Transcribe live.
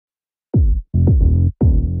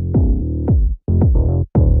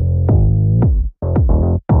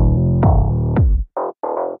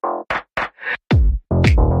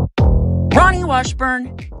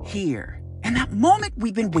Washburn here. And that moment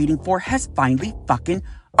we've been waiting for has finally fucking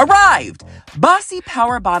arrived. Bossy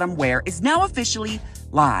Power Bottom Wear is now officially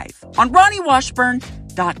live on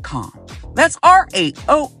RonnieWashburn.com. That's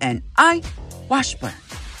RAONI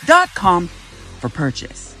Washburn.com for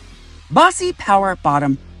purchase. Bossy Power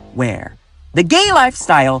Bottom Wear, the gay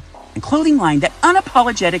lifestyle and clothing line that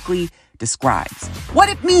unapologetically describes what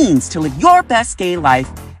it means to live your best gay life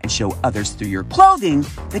and show others through your clothing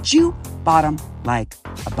that you bottom like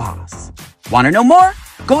a boss. Want to know more?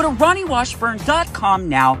 Go to RonnieWashburn.com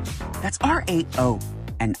now. That's RAONI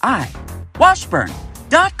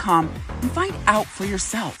Washburn.com and find out for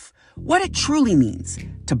yourself what it truly means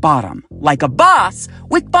to bottom like a boss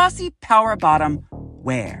with Bossy Power Bottom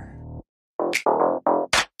Wear.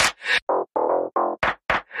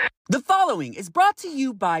 The following is brought to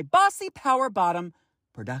you by Bossy Power Bottom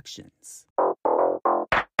Productions.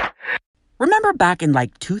 Remember back in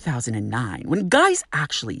 2009 when guys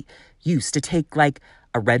actually used to take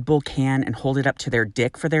a Red Bull can and hold it up to their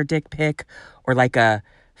dick for their dick pic, or a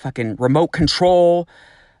fucking remote control?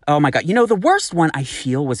 Oh my God. The worst one I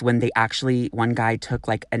feel was when one guy took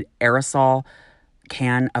an aerosol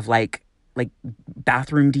can of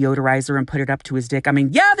bathroom deodorizer and put it up to his dick. I mean,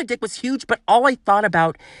 yeah, the dick was huge, but all I thought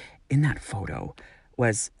about in that photo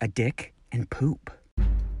was a dick and poop.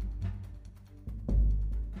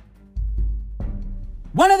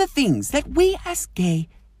 One of the things that we as gay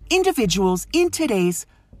individuals in today's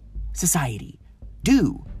society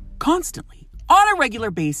do constantly on a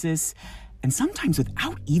regular basis, and sometimes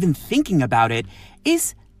without even thinking about it,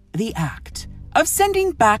 is the act of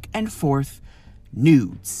sending back and forth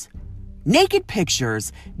nudes, naked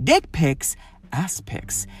pictures, dick pics, ass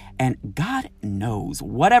pics, and God knows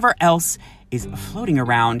whatever else is floating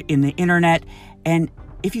around in the internet. And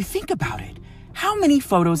if you think about it, how many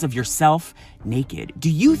photos of yourself naked do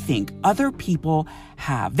you think other people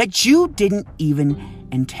have that you didn't even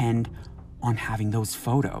intend on having those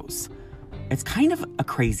photos? It's kind of a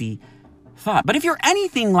crazy thought. But if you're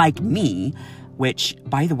anything like me, which,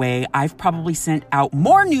 by the way, I've probably sent out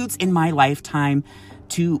more nudes in my lifetime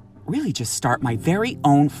to really just start my very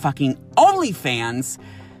own fucking OnlyFans,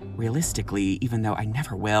 realistically, even though I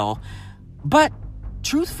never will. But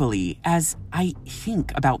truthfully, as I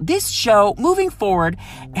think about this show moving forward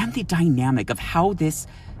and the dynamic of how this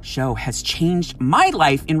show has changed my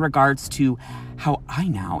life in regards to how I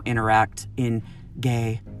now interact in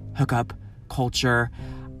gay hookup culture,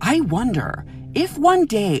 I wonder if one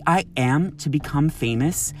day I am to become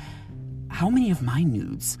famous, how many of my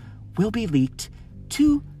nudes will be leaked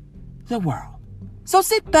to the world. So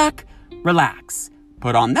sit back, relax,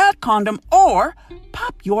 put on that condom, or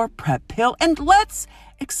pop your PrEP pill, and let's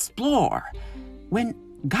explore. When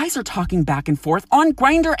guys are talking back and forth on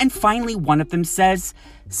Grindr, and finally one of them says,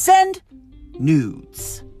 "Send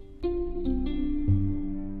nudes."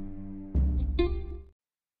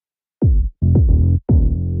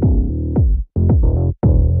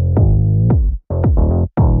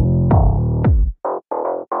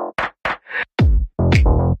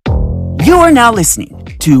 You are now listening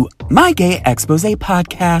to My Gay Expose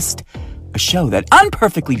Podcast, a show that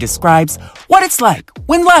unperfectly describes what it's like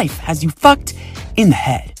when life has you fucked in the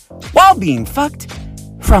head while being fucked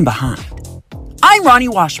from behind. I'm Ronnie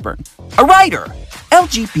Washburn, a writer,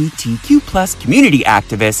 LGBTQ+ community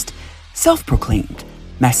activist, self-proclaimed,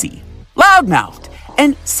 messy, loudmouthed,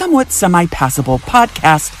 and somewhat semi-passable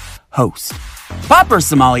podcast host, popper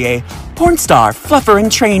sommelier, porn star, fluffer in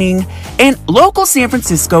training, and local San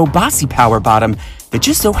Francisco bossy power bottom that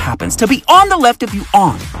just so happens to be on the left of you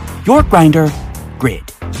on your Grindr grid.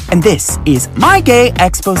 And this is My Gay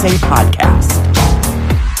Expose Podcast.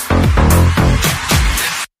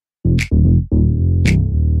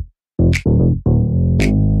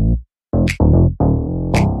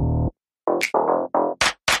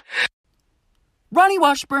 Ronnie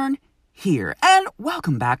Washburn here, and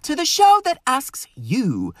welcome back to the show that asks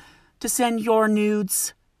you to send your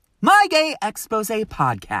nudes. My Gay Expose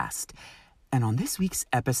Podcast. And on this week's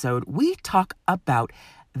episode, we talk about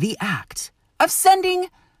the act of sending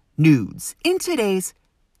nudes in today's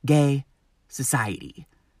gay society.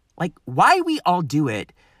 Why we all do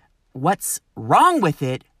it, what's wrong with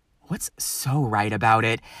it, what's so right about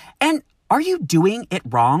it, and are you doing it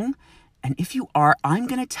wrong? And if you are, I'm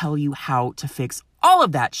going to tell you how to fix all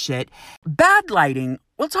of that shit. Bad lighting,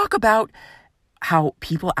 we'll talk about how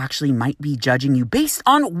people actually might be judging you based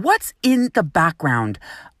on what's in the background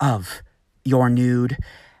of your nude.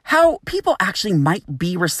 How people actually might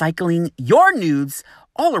be recycling your nudes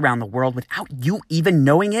all around the world without you even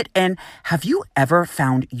knowing it. And have you ever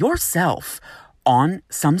found yourself on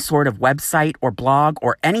some sort of website or blog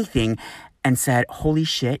or anything and said, holy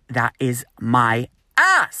shit, that is my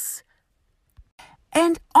ass.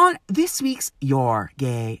 And on this week's Your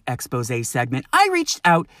Gay Expose segment, I reached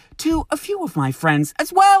out to a few of my friends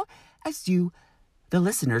as well as you, the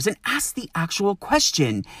listeners, and asked the actual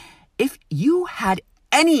question. If you had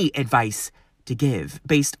any advice to give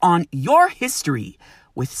based on your history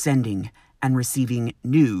with sending and receiving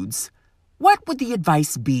nudes, what would the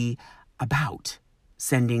advice be about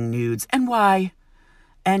sending nudes and why?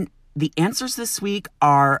 And the answers this week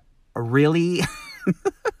are really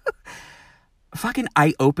fucking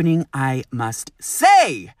eye-opening, I must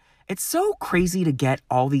say. It's so crazy to get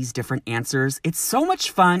all these different answers. It's so much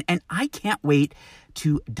fun, and I can't wait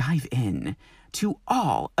to dive in to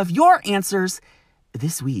all of your answers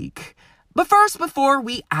this week. But first, before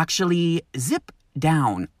we actually zip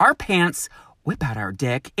down our pants, whip out our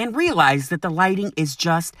dick, and realize that the lighting is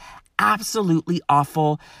just absolutely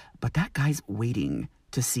awful, but that guy's waiting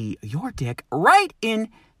to see your dick right in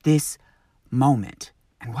this moment.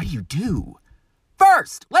 And what do?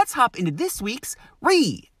 First, let's hop into this week's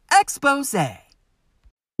Re-Expose.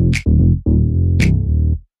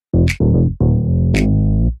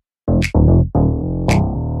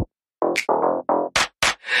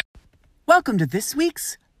 Welcome to this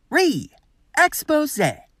week's Re-Expose,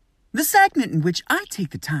 the segment in which I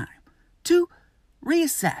take the time to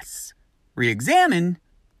reassess, re-examine,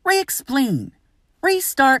 re-explain,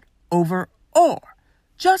 restart over, or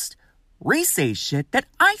just re-say shit that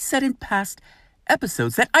I said in past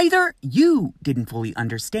episodes that either you didn't fully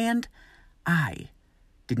understand, I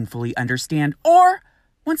didn't fully understand, or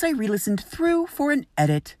once I re-listened through for an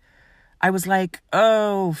edit, I was like,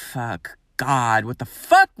 oh, fuck, God, what the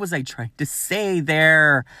fuck was I trying to say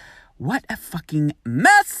there? What a fucking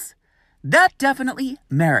mess! That definitely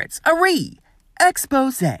merits a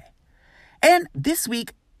re-expose. And this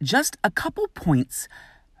week, just a couple points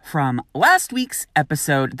from last week's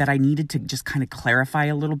episode that I needed to just kind of clarify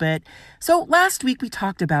a little bit. So last week we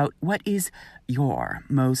talked about what is your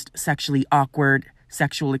most sexually awkward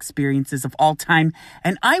sexual experiences of all time.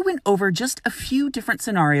 And I went over just a few different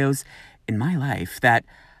scenarios in my life that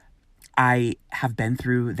I have been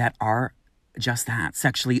through that are just that,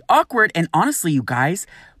 sexually awkward. And honestly, you guys,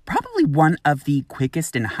 probably one of the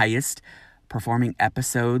quickest and highest performing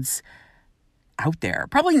episodes out there.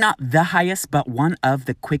 Probably not the highest, but one of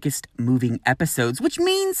the quickest moving episodes, which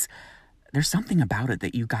means there's something about it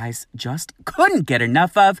that you guys just couldn't get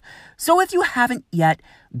enough of. So if you haven't yet,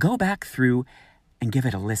 go back through and give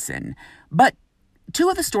it a listen. But two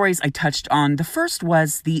of the stories I touched on, the first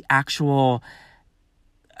was the actual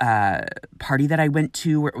party that I went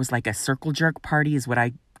to where it was like a circle jerk party is what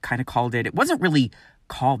I kind of called it. It wasn't really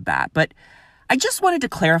called that, but I just wanted to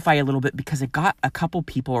clarify a little bit because it got a couple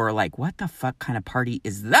people who were like, what the fuck kind of party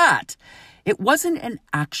is that? It wasn't an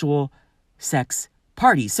actual sex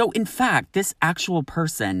party. So in fact, this actual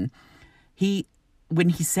person, when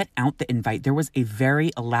he sent out the invite, there was a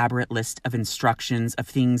very elaborate list of instructions of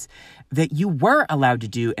things that you were allowed to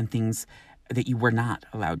do and things that you were not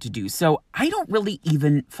allowed to do. So I don't really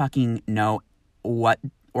even fucking know what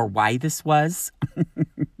or why this was,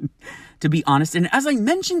 to be honest. And as I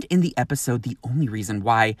mentioned in the episode, the only reason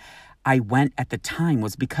why I went at the time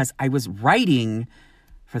was because I was writing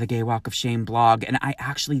for the Gay Walk of Shame blog, and I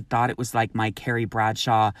actually thought it was like my Carrie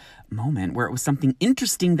Bradshaw moment where it was something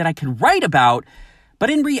interesting that I could write about. But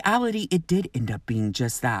in reality, it did end up being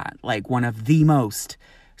just that, like one of the most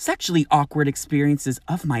sexually awkward experiences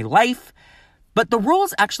of my life. But the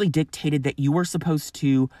rules actually dictated that you were supposed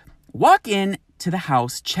to walk in to the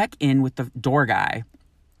house, check in with the door guy.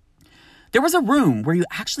 There was a room where you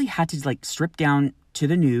actually had to like strip down to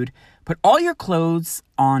the nude, put all your clothes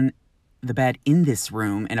on the bed in this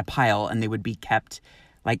room in a pile, and they would be kept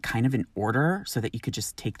like kind of in order so that you could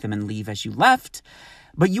just take them and leave as you left.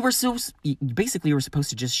 But you were supposed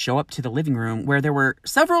to just show up to the living room where there were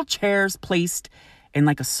several chairs placed in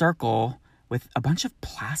like a circle with a bunch of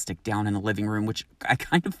plastic down in the living room, which I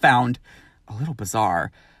kind of found a little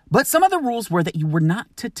bizarre. But some of the rules were that you were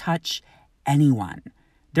not to touch anyone.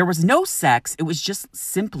 There was no sex. It was just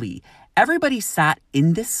simply everybody sat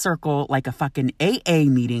in this circle like a fucking AA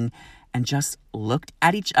meeting and just looked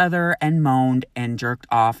at each other and moaned and jerked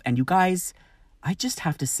off. And you guys, I just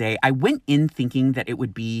have to say, I went in thinking that it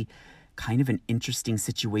would be kind of an interesting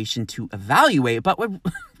situation to evaluate. But what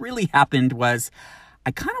really happened was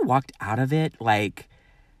I kind of walked out of it like,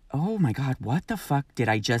 oh my God, what the fuck did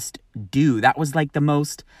I just do? That was like the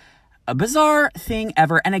most bizarre thing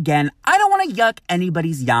ever. And again, I don't want to yuck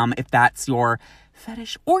anybody's yum if that's your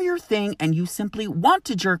fetish or your thing and you simply want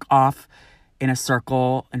to jerk off in a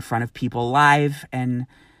circle in front of people live and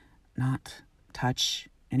not touch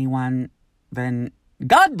anyone. then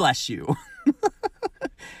God bless you.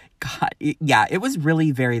 God, yeah, it was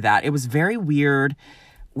really very that. It was very weird.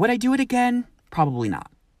 Would I do it again? Probably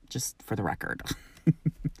not, just for the record.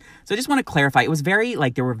 So I just want to clarify. It was very,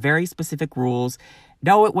 there were very specific rules.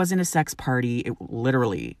 No, it wasn't a sex party. It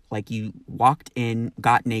literally, you walked in,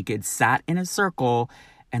 got naked, sat in a circle,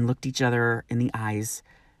 and looked each other in the eyes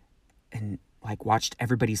and, watched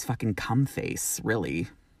everybody's fucking cum face, really.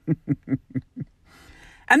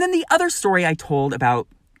 And then the other story I told about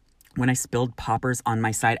when I spilled poppers on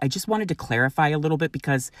my side, I just wanted to clarify a little bit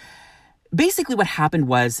because basically what happened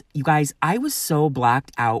was, you guys, I was so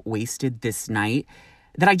blacked out, wasted this night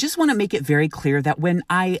that I just want to make it very clear that when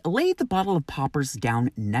I laid the bottle of poppers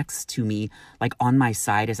down next to me, on my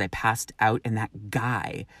side as I passed out, and that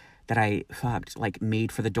guy that I fucked,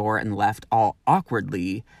 made for the door and left all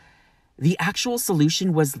awkwardly, the actual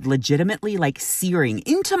solution was legitimately searing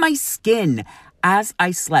into my skin as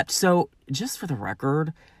I slept. So just for the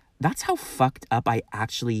record, that's how fucked up I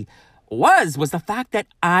actually was the fact that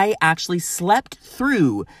I actually slept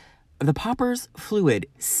through the popper's fluid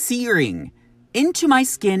searing into my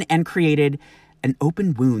skin and created an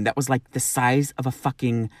open wound that was the size of a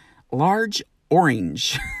fucking large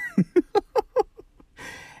orange.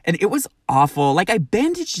 And it was awful. I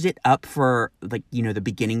bandaged it up for the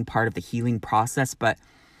beginning part of the healing process, but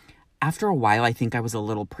after a while, I think I was a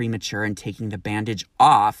little premature in taking the bandage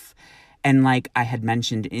off. And I had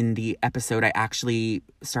mentioned in the episode, I actually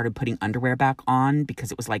started putting underwear back on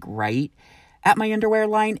because it was right at my underwear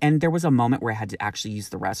line. And there was a moment where I had to actually use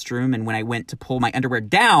the restroom. And when I went to pull my underwear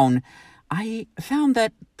down, I found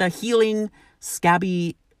that the healing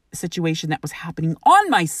scabby situation that was happening on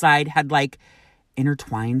my side had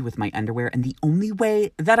intertwined with my underwear. And the only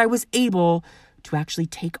way that I was able to actually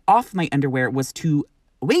take off my underwear was to,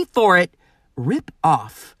 wait for it, rip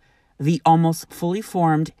off the almost fully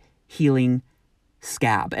formed healing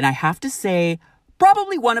scab. And I have to say,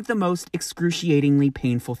 probably one of the most excruciatingly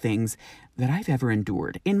painful things that I've ever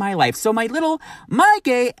endured in my life. So my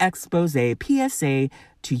gay expose PSA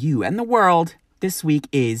to you and the world this week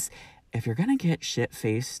is, if you're gonna get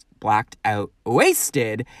shit-faced, blacked out,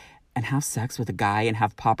 wasted, and have sex with a guy and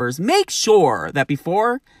have poppers, make sure that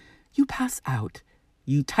before you pass out,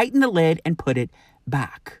 you tighten the lid and put it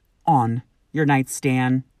back on your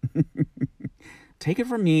nightstand. Take it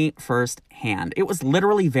from me firsthand. It was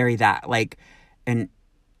literally very that. And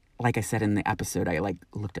like I said in the episode, I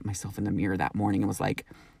looked at myself in the mirror that morning and was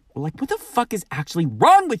what the fuck is actually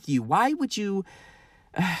wrong with you? Why would you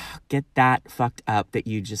get that fucked up that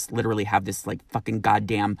you just literally have this fucking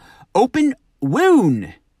goddamn open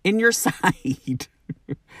wound in your side?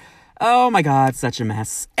 Oh my God, such a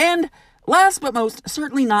mess. And last but most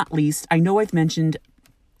certainly not least, I know I've mentioned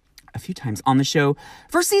a few times on the show,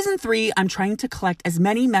 for season 3, I'm trying to collect as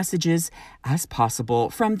many messages as possible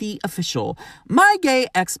from the official My Gay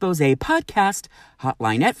Expose podcast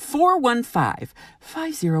hotline at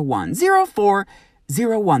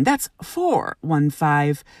 415-501-0401. That's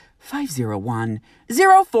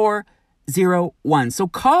 415-501-0401. So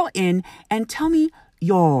call in and tell me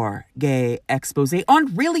your gay expose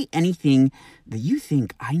on really anything that you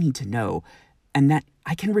think I need to know and that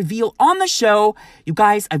I can reveal on the show. You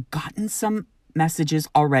guys, I've gotten some messages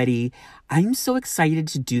already. I'm so excited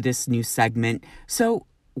to do this new segment. So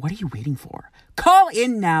what are you waiting for? Call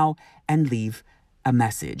in now and leave a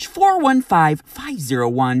message.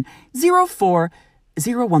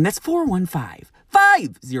 415-501-0401. That's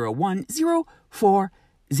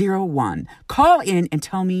 415-501-0401. Call in and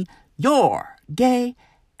tell me your gay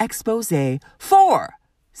expose for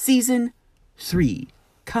season 3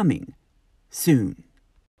 coming soon.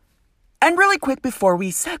 And really quick before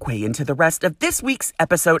we segue into the rest of this week's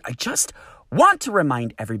episode, I just want to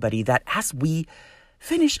remind everybody that as we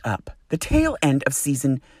finish up the tail end of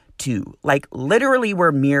season 2, literally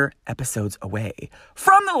we're mere episodes away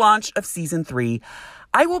from the launch of season 3,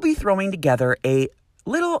 I will be throwing together a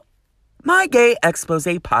little My Gay Expose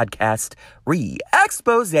podcast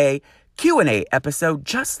re-expose Q&A episode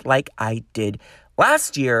just like I did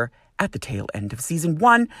last year at the tail end of season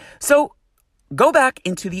 1. So go back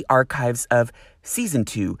into the archives of season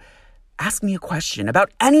 2, ask me a question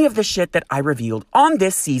about any of the shit that I revealed on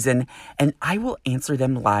this season, and I will answer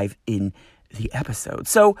them live in the episode.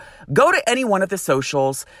 So go to any one of the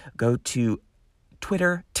socials, go to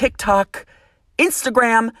Twitter, TikTok,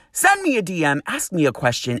 Instagram, send me a DM, ask me a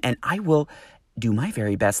question, and I will do my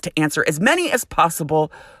very best to answer as many as possible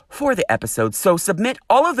for the episode. So submit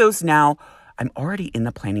all of those now. I'm already in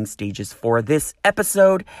the planning stages for this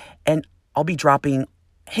episode, and I'll be dropping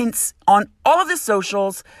hints on all of the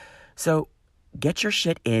socials. So get your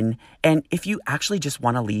shit in. And if you actually just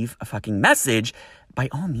want to leave a fucking message, by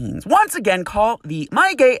all means, once again, call the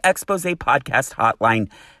My Gay Expose podcast hotline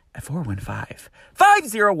at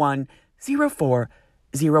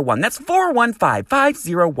 415-501-0401. That's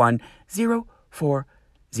 415-501-0401.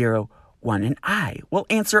 And I will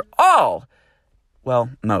answer all,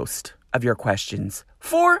 well, most of your questions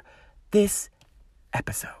for this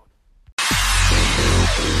episode.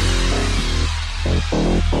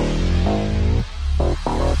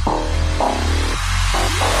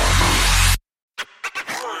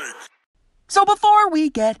 So before we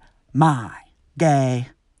get my gay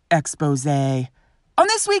expose on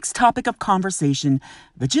this week's topic of conversation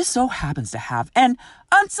that just so happens to have an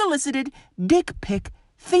unsolicited dick pic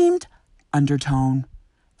themed undertone.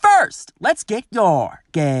 First, let's get your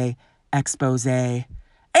gay expose. And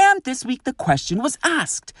this week the question was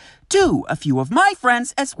asked to a few of my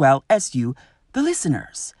friends as well as you, the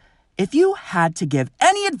listeners. If you had to give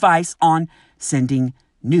any advice on sending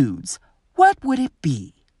nudes, what would it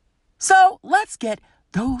be? So let's get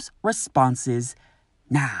those responses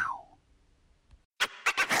now.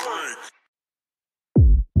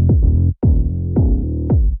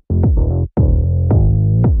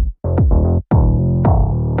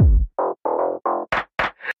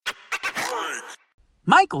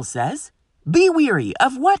 Michael says, be weary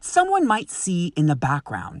of what someone might see in the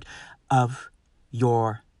background of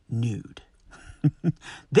your nude.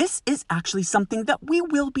 This is actually something that we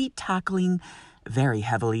will be tackling very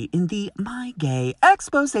heavily in the My Gay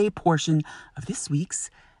Expose portion of this week's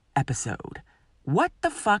episode. What the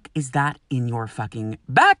fuck is that in your fucking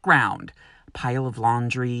background? Pile of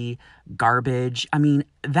laundry, garbage. I mean,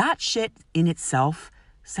 that shit in itself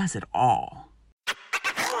says it all.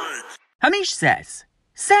 Hamish says,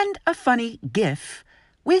 send a funny GIF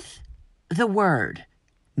with the word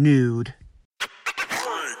nude.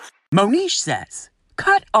 Monish says,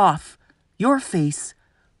 cut off your face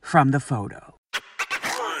from the photo.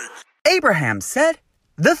 Abraham said,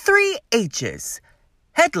 the 3 H's,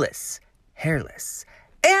 headless, hairless,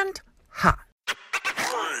 and hot.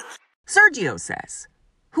 Sergio says,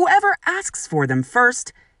 whoever asks for them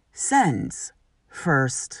first sends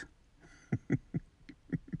first.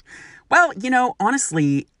 Well,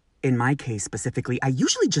 honestly, in my case specifically, I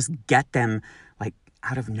usually just get them like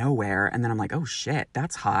out of nowhere. And then I'm like, oh shit,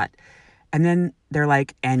 that's hot. And then they're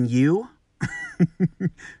like, and you?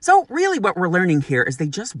 So really what we're learning here is they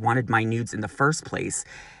just wanted my nudes in the first place.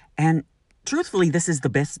 And truthfully, this is the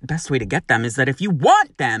best way to get them, is that if you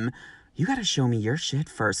want them, you got to show me your shit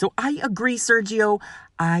first. So I agree, Sergio.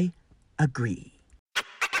 I agree.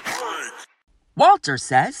 Walter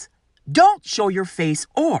says, don't show your face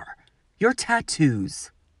or your tattoos.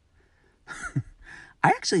 I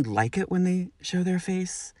actually like it when they show their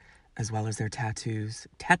face as well as their tattoos.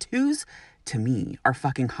 Tattoos, to me, are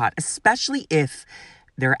fucking hot, especially if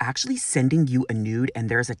they're actually sending you a nude and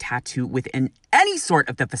there's a tattoo within any sort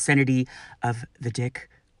of the vicinity of the dick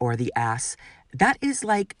or the ass. That is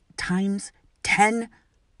like times 10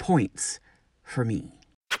 points for me.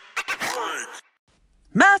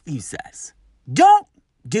 Matthew says, don't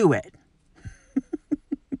do it.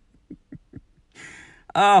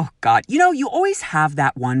 Oh, God. You always have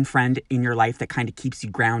that one friend in your life that kind of keeps you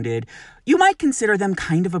grounded. You might consider them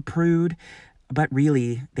kind of a prude, but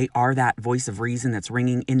really, they are that voice of reason that's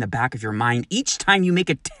ringing in the back of your mind each time you make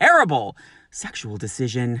a terrible sexual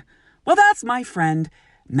decision. Well, that's my friend,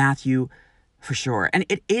 Matthew, for sure. And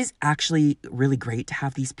it is actually really great to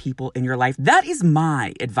have these people in your life. That is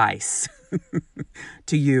my advice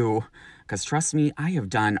to you. Because trust me, I have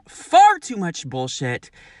done far too much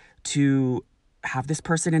bullshit to have this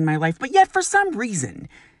person in my life, but yet for some reason,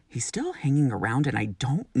 he's still hanging around and I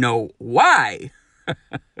don't know why.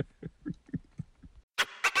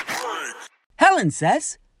 Helen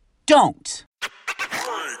says, don't.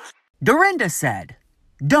 Dorinda said,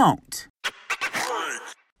 don't.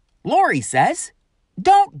 Lori says,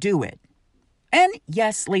 don't do it. And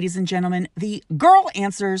yes, ladies and gentlemen, the girl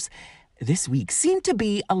answers this week seem to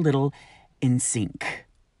be a little in sync.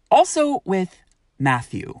 Also with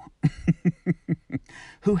Matthew,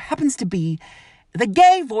 who happens to be the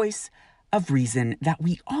gay voice of reason that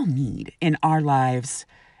we all need in our lives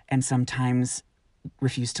and sometimes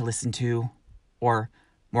refuse to listen to, or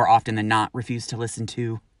more often than not, refuse to listen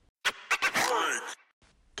to.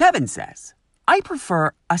 Kevin says, I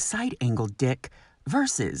prefer a side-angled dick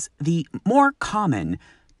versus the more common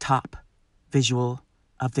top visual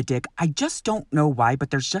of the dick. I just don't know why,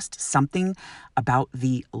 but there's just something about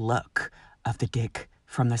the look of the dick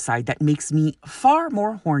from the side that makes me far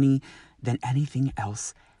more horny than anything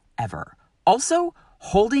else ever. Also,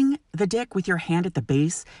 holding the dick with your hand at the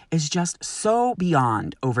base is just so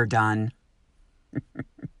beyond overdone.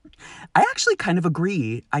 I actually kind of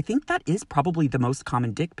agree. I think that is probably the most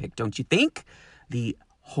common dick pic, don't you think? The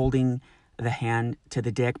holding the hand to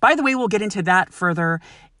the dick. By the way, we'll get into that further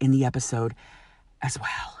in the episode as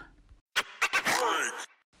well.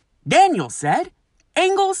 Daniel said,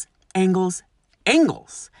 angles, angles,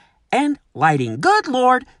 angles, and lighting. Good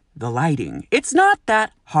Lord, the lighting. It's not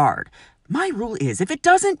that hard. My rule is, if it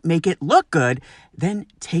doesn't make it look good, then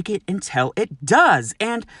take it until it does.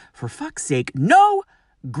 And for fuck's sake, no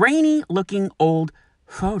grainy looking old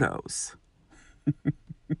photos.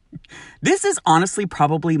 This is honestly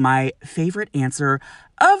probably my favorite answer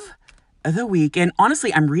of the week. And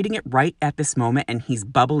honestly, I'm reading it right at this moment and he's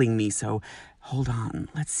bubbling me. So hold on.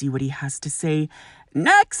 Let's see what he has to say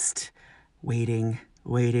next. Waiting.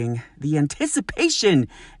 The anticipation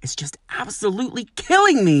is just absolutely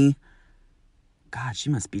killing me. God, she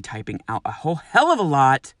must be typing out a whole hell of a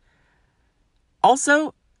lot.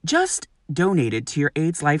 Also, just donated to your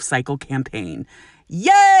AIDS Life Cycle campaign.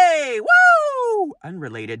 Yay! Woo!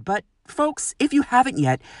 Unrelated, but folks, if you haven't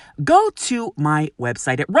yet, go to my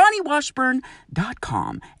website at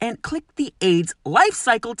RonnieWashburn.com and click the AIDS Life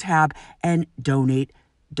Cycle tab and donate.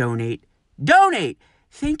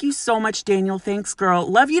 Thank you so much, Daniel. Thanks, girl.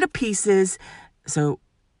 Love you to pieces. So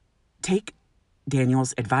take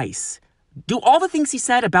Daniel's advice. Do all the things he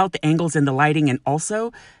said about the angles and the lighting, and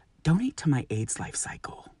also donate to my AIDS Life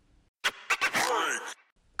Cycle.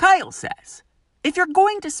 Kyle says, if you're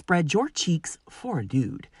going to spread your cheeks for a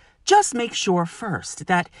nude, just make sure first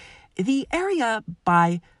that the area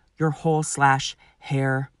by your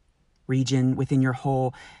hole/hair region within your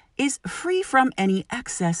hole is free from any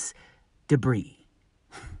excess debris.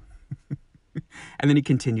 And then he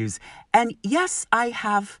continues, and yes, I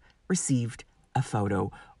have received a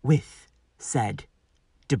photo with said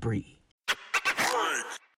debris.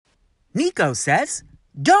 Nico says,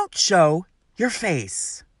 don't show your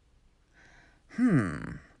face.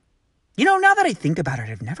 You know, now that I think about it,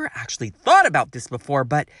 I've never actually thought about this before,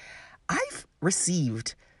 but I've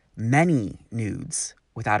received many nudes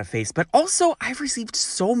without a face, but also I've received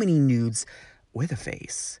so many nudes with a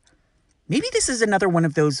face. Maybe this is another one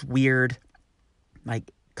of those weird,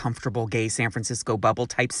 like, comfortable gay San Francisco bubble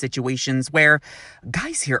type situations where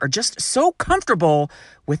guys here are just so comfortable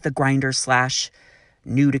with the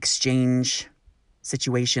Grindr/nude exchange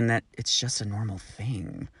situation that it's just a normal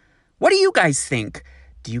thing. What do you guys think?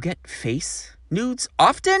 Do you get face nudes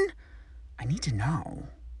often? I need to know.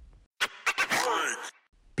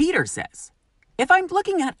 Peter says, if I'm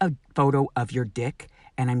looking at a photo of your dick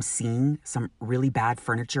and I'm seeing some really bad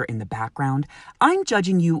furniture in the background, I'm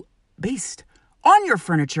judging you based on your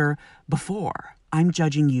furniture before I'm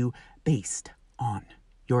judging you based on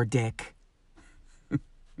your dick.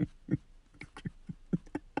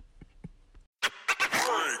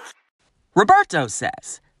 Roberto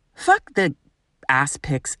says, fuck the ass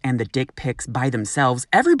pics and the dick pics by themselves.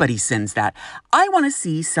 Everybody sends that. I want to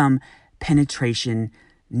see some penetration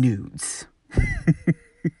nudes.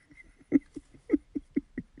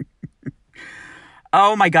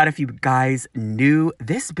 Oh my God, if you guys knew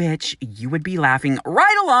this bitch, you would be laughing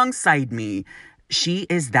right alongside me. She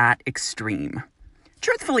is that extreme.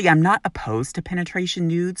 Truthfully, I'm not opposed to penetration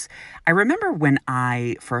nudes. I remember when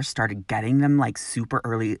I first started getting them, like, super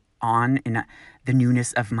early on in the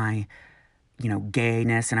newness of my,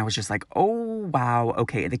 gayness. And I was just like, oh, wow,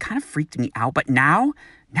 okay. They kind of freaked me out. But now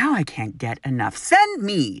I can't get enough. Send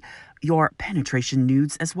me your penetration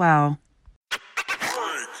nudes as well.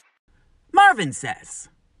 Marvin says,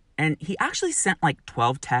 and he actually sent like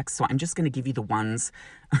 12 texts, so I'm just going to give you the ones.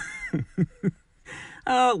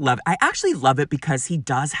 Oh, love it. I actually love it because he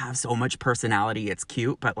does have so much personality. It's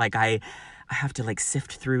cute, but like I have to like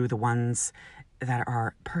sift through the ones that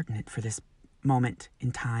are pertinent for this moment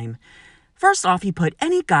in time. First off, he put,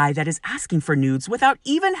 any guy that is asking for nudes without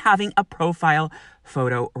even having a profile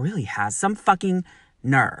photo really has some fucking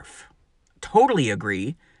nerve. Totally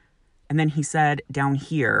agree. And then he said down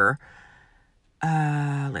here,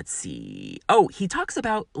 let's see. Oh, he talks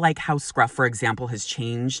about like how Scruff, for example, has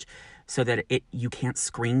changed so that you can't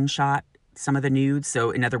screenshot some of the nudes. So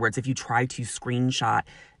in other words, if you try to screenshot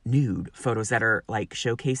nude photos that are like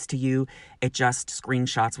showcased to you, it just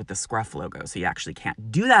screenshots with the Scruff logo. So you actually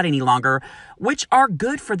can't do that any longer, which are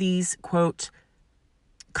good for these, quote,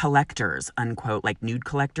 collectors, unquote, like nude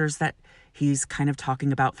collectors that he's kind of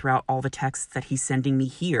talking about throughout all the texts that he's sending me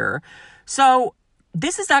here. So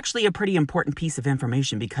this is actually a pretty important piece of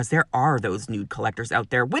information because there are those nude collectors out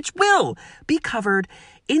there, which will be covered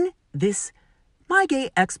in this my gay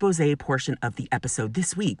expose portion of the episode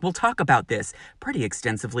this week. We'll talk about this pretty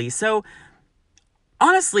extensively. So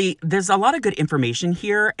honestly, there's a lot of good information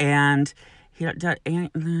here, and they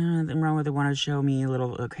want to show me a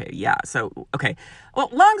little. Okay, yeah. So, okay. Well,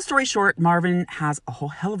 long story short, Marvin has a whole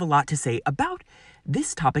hell of a lot to say about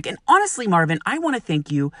this topic. And honestly, Marvin, I want to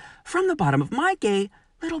thank you from the bottom of my gay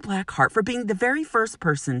little black heart for being the very first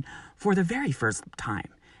person for the very first time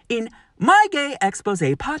in my gay expose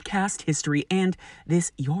podcast history and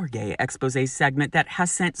this Your Gay Expose segment that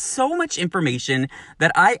has sent so much information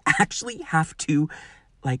that I actually have to,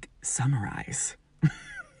 summarize.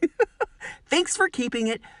 Thanks for keeping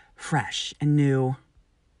it fresh and new.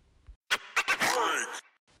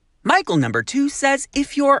 Michael number 2 says,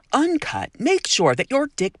 if you're uncut, make sure that your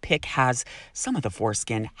dick pic has some of the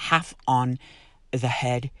foreskin half on the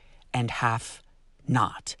head and half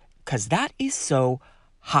not, because that is so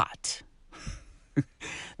hot.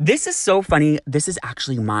 This is so funny. This is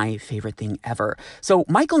actually my favorite thing ever. So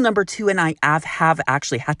Michael number 2 and I have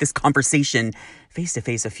actually had this conversation face to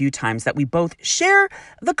face a few times, that we both share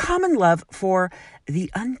the common love for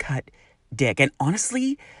the uncut dick. And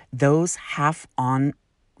honestly, those half on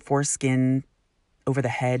foreskin over the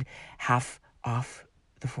head, half off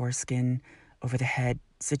the foreskin over the head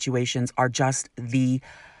situations are just the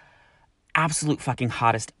absolute fucking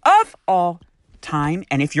hottest of all time.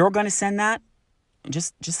 And if you're going to send that,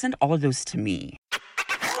 just send all of those to me.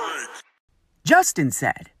 Justin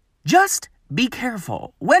said, just be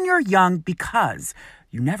careful when you're young, because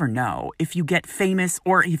you never know if you get famous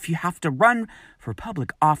or if you have to run for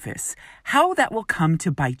public office, how that will come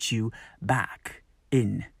to bite you back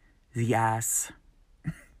in the ass.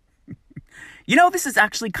 This is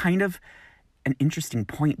actually kind of an interesting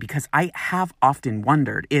point, because I have often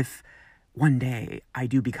wondered if one day I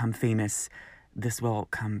do become famous, this will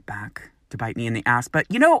come back to bite me in the ass. But,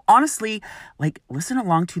 honestly, listen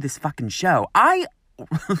along to this fucking show. I,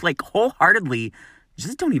 wholeheartedly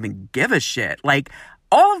just don't even give a shit.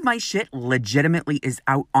 All of my shit legitimately is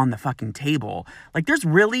out on the fucking table. There's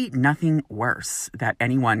really nothing worse that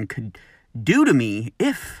anyone could do to me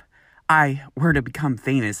if I were to become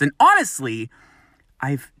famous. And honestly,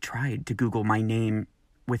 I've tried to Google my name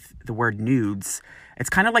with the word nudes. It's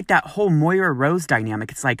kind of like that whole Moira Rose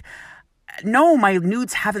dynamic. It's no, my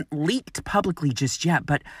nudes haven't leaked publicly just yet,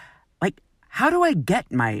 but how do I get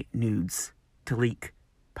my nudes to leak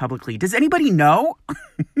publicly? Does anybody know?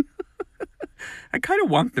 I kind of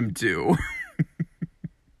want them to.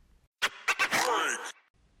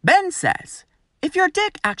 Ben says, if your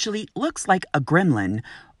dick actually looks like a gremlin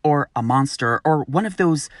or a monster or one of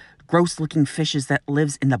those gross-looking fishes that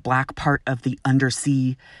lives in the black part of the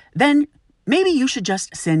undersea, then maybe you should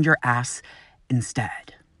just send your ass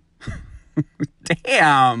instead.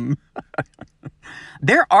 Damn.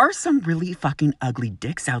 There are some really fucking ugly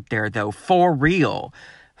dicks out there, though. For real.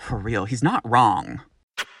 For real. He's not wrong.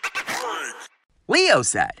 Leo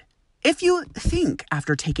said, if you think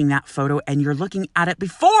after taking that photo and you're looking at it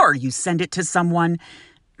before you send it to someone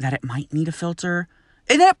that it might need a filter,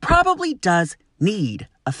 and it probably does need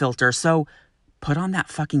a filter, so put on that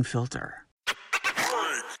fucking filter.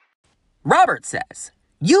 Robert says,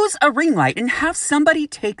 use a ring light and have somebody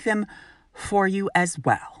take them for you as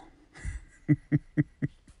well.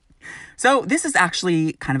 So this is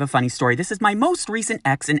actually kind of a funny story. This is my most recent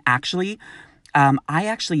ex, and actually, I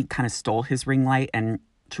actually kind of stole his ring light, and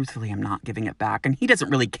truthfully, I'm not giving it back. And he doesn't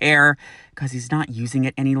really care because he's not using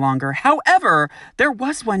it any longer. However, there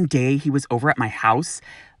was one day he was over at my house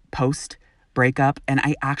post-breakup, and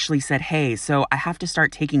I actually said, hey, so I have to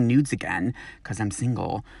start taking nudes again because I'm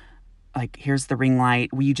single. Here's the ring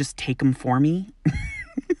light. Will you just take them for me?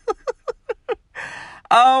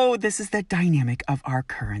 Oh, this is the dynamic of our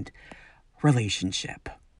current relationship.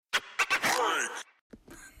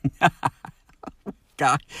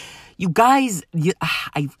 God. You guys,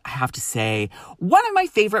 I have to say, one of my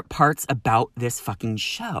favorite parts about this fucking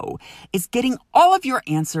show is getting all of your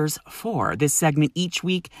answers for this segment each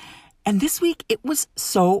week. And this week, it was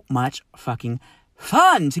so much fucking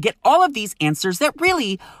fun to get all of these answers that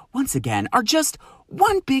really, once again, are just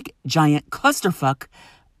one big giant clusterfuck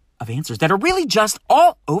of answers that are really just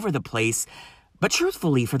all over the place. But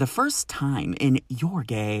truthfully, for the first time in Your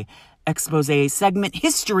Gay Expose segment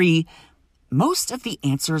history, most of the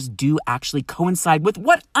answers do actually coincide with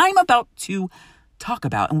what I'm about to talk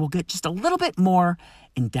about. And we'll get just a little bit more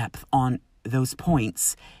in depth on those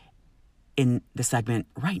points in the segment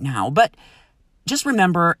right now. But just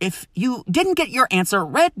remember, if you didn't get your answer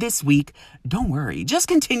read this week, don't worry. Just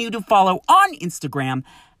continue to follow on Instagram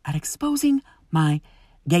at Exposing My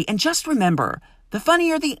Gay. And just remember, the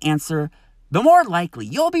funnier the answer, the more likely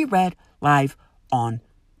you'll be read live on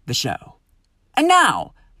the show. And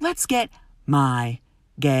now, let's get my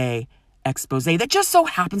gay expose that just so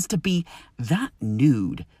happens to be that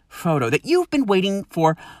nude photo that you've been waiting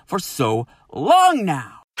for so long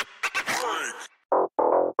now.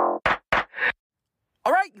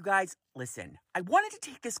 All right, you guys, listen. I wanted to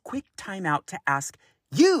take this quick time out to ask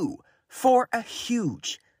you for a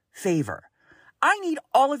huge favor. I need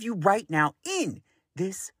all of you right now in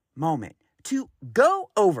this moment to go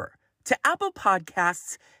over to Apple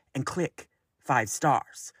Podcasts and click 5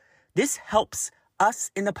 stars. This helps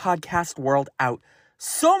us in the podcast world out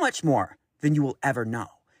so much more than you will ever know.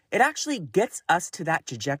 It actually gets us to that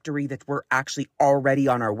trajectory that we're actually already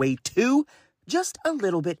on our way to just a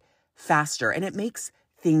little bit faster, and it makes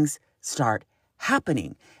things start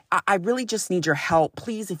happening. I really just need your help.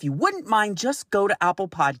 Please, if you wouldn't mind, just go to Apple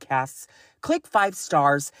Podcasts, click 5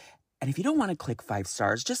 stars, and if you don't want to click 5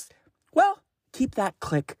 stars, just, keep that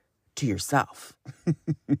click to yourself.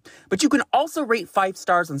 But you can also rate 5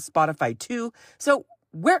 stars on Spotify too. So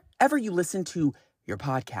wherever you listen to your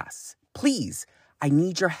podcasts, please, I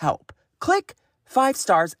need your help. Click 5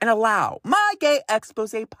 stars and allow my Gay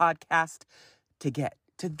Expose podcast to get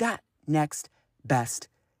to that next best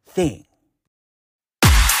thing.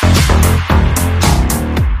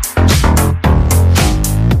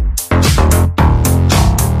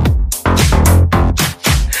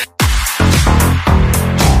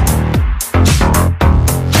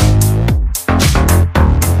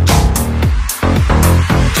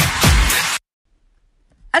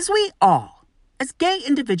 As we all, as gay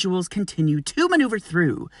individuals, continue to maneuver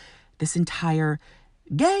through this entire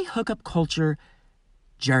gay hookup culture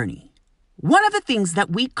journey, one of the things that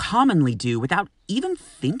we commonly do without even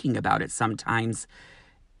thinking about it sometimes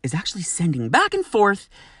is actually sending back and forth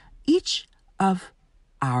each of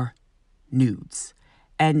our nudes.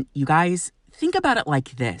 And you guys, think about it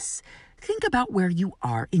like this. Think about where you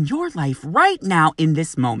are in your life right now in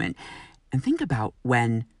this moment. And think about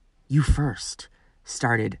when you first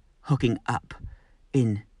started hooking up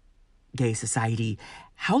in gay society.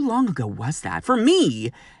 How long ago was that? For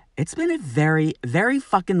me, it's been a very, very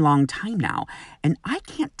fucking long time now. And I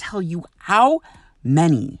can't tell you how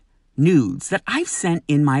many nudes that I've sent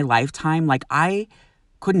in my lifetime. Like, I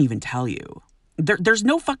couldn't even tell you. There's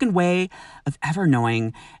no fucking way of ever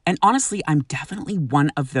knowing. And honestly, I'm definitely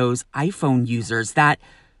one of those iPhone users that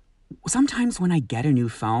sometimes when I get a new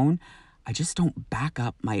phone, I just don't back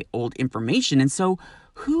up my old information. And so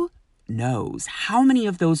who knows how many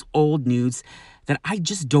of those old nudes that I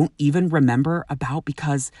just don't even remember about,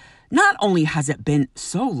 because not only has it been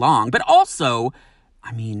so long, but also,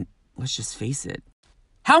 I mean, let's just face it.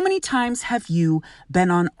 How many times have you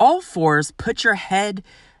been on all fours, put your head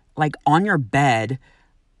like on your bed,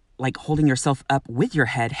 like holding yourself up with your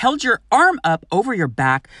head, held your arm up over your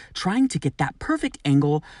back, trying to get that perfect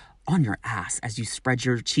angle on your ass as you spread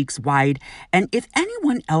your cheeks wide? And if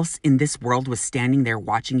anyone else in this world was standing there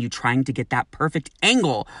watching you trying to get that perfect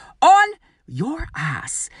angle on your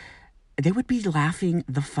ass, they would be laughing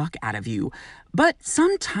the fuck out of you. But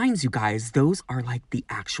sometimes, you guys, those are like the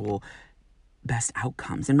actual best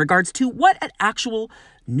outcomes in regards to what an actual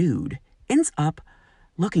nude ends up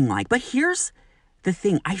looking like. But here's the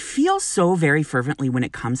thing. I feel so very fervently when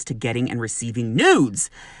it comes to getting and receiving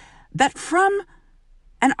nudes that from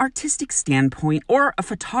an artistic standpoint or a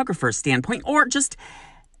photographer's standpoint or just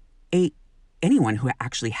anyone who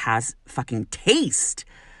actually has fucking taste,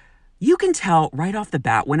 you can tell right off the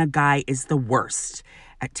bat when a guy is the worst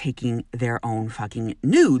at taking their own fucking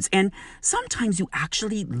nudes. And sometimes you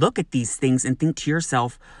actually look at these things and think to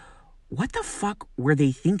yourself, what the fuck were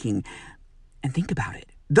they thinking? And think about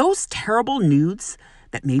it. Those terrible nudes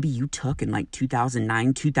that maybe you took in like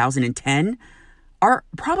 2009, 2010 are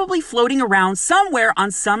probably floating around somewhere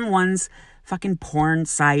on someone's fucking porn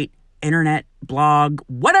site, internet, blog,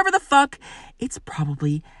 whatever the fuck. It's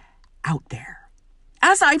probably out there.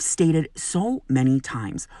 As I've stated so many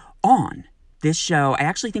times on this show, I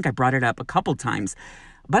actually think I brought it up a couple times,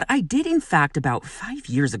 but I did in fact about 5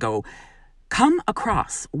 years ago come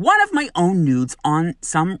across one of my own nudes on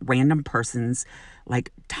some random person's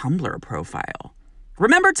like Tumblr profile.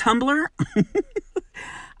 Remember Tumblr?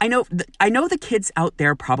 I know the kids out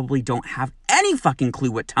there probably don't have any fucking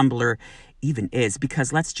clue what Tumblr even is,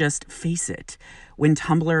 because let's just face it, when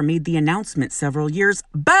Tumblr made the announcement several years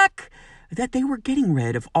back that they were getting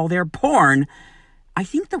rid of all their porn, I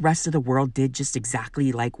think the rest of the world did just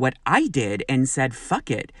exactly like what I did and said, fuck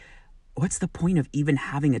it. What's the point of even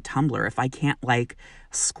having a Tumblr if I can't like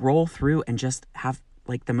scroll through and just have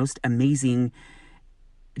like the most amazing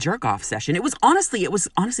jerk off session. It was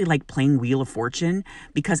honestly like playing Wheel of Fortune,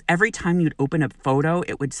 because every time you'd open a photo,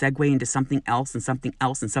 it would segue into something else and something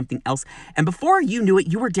else and something else. And before you knew it,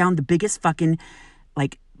 you were down the biggest fucking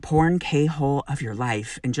like porn K-hole of your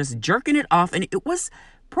life and just jerking it off. And it was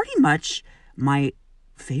pretty much my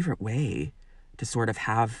favorite way to sort of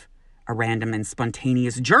have a random and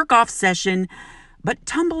spontaneous jerk off session. But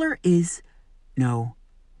Tumblr is no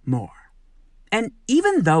more. And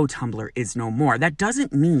even though Tumblr is no more, that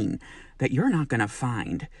doesn't mean that you're not going to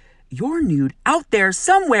find your nude out there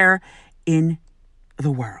somewhere in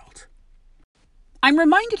the world. I'm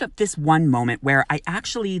reminded of this one moment where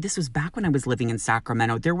this was back when I was living in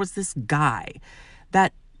Sacramento. There was this guy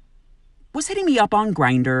that was hitting me up on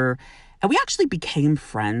Grindr, and we actually became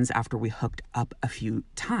friends after we hooked up a few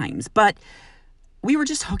times. But we were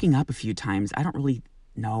just hooking up a few times. I don't really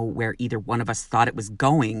know where either one of us thought it was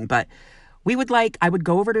going, but I would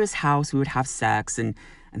go over to his house, we would have sex, and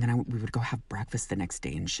then we would go have breakfast the next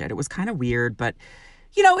day and shit. It was kind of weird, but,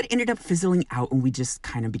 it ended up fizzling out and we just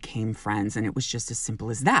kind of became friends, and it was just as simple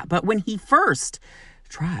as that. But when he first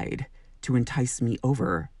tried to entice me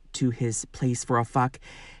over to his place for a fuck,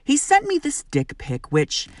 he sent me this dick pic,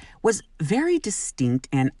 which was very distinct,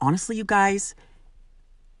 and honestly, you guys,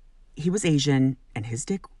 he was Asian, and his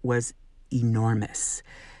dick was enormous.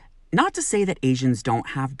 Not to say that Asians don't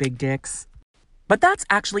have big dicks, but that's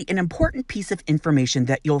actually an important piece of information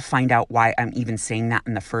that you'll find out why I'm even saying that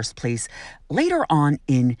in the first place later on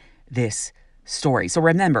in this story. So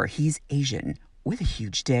remember, he's Asian with a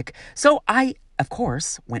huge dick. So I, of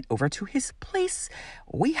course, went over to his place.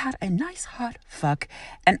 We had a nice hot fuck.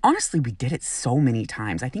 And honestly, we did it so many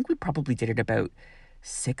times. I think we probably did it about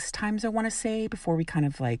 6 times, I want to say, before we kind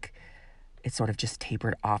of it sort of just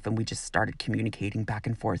tapered off and we just started communicating back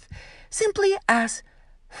and forth simply as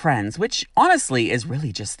friends, which honestly is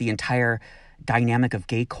really just the entire dynamic of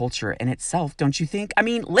gay culture in itself, don't you think? I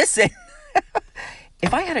mean, listen,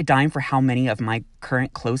 if I had a dime for how many of my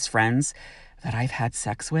current close friends that I've had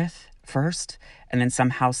sex with first and then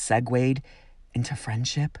somehow segued into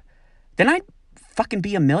friendship, then I'd fucking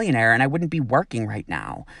be a millionaire and I wouldn't be working right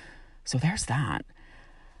now. So there's that.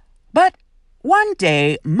 But one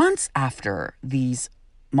day, months after these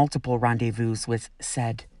multiple rendezvous with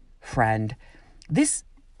said friend, this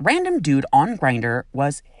random dude on Grindr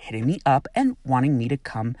was hitting me up and wanting me to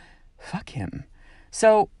come fuck him.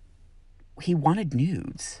 So he wanted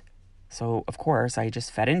nudes. So, of course, I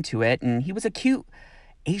just fed into it, and he was a cute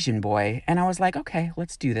Asian boy, and I was like, okay,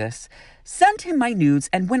 let's do this. Sent him my nudes,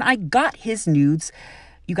 and when I got his nudes,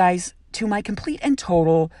 you guys, to my complete and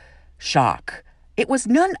total shock, it was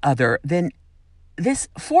none other than this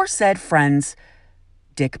foresaid friend's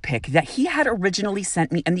dick pic that he had originally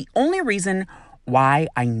sent me. And the only reason why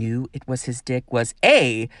I knew it was his dick was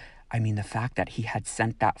the fact that he had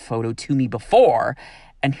sent that photo to me before,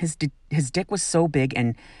 and his dick was so big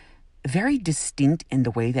and very distinct in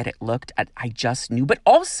the way that it looked. I just knew. But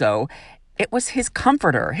also, it was his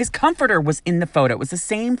comforter. His comforter was in the photo. It was the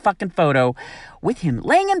same fucking photo with him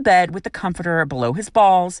laying in bed with the comforter below his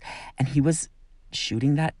balls, and he was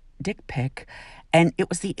shooting that dick pic, and it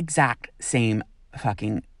was the exact same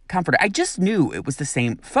fucking comforter. I just knew it was the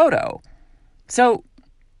same photo. So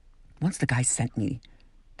once the guy sent me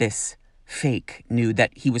this fake nude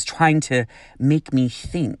that he was trying to make me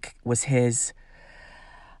think was his,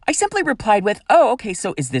 I simply replied with, oh, okay,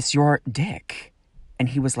 so is this your dick? And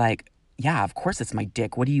he was like, yeah, of course it's my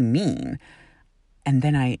dick. What do you mean? And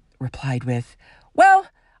then I replied with, well,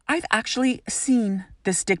 I've actually seen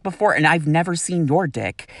this dick before, and I've never seen your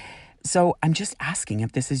dick. So I'm just asking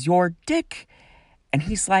if this is your dick. And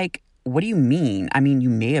he's like, what do you mean? I mean, you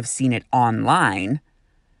may have seen it online.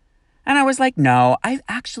 And I was like, no, I've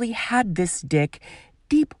actually had this dick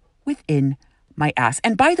deep within my ass.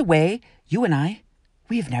 And by the way, you and I,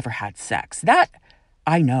 we have never had sex. That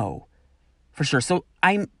I know for sure. So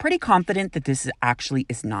I'm pretty confident that this actually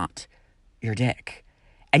is not your dick.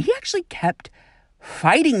 And he actually kept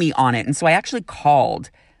fighting me on it. And so I actually called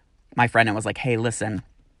my friend and was like, hey, listen,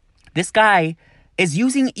 this guy is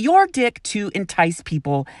using your dick to entice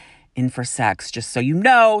people in for sex, just so you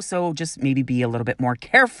know. So just maybe be a little bit more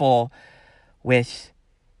careful with,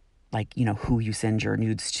 who you send your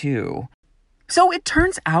nudes to. So it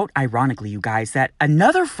turns out, ironically, you guys, that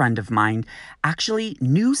another friend of mine actually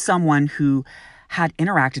knew someone who had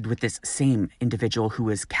interacted with this same individual who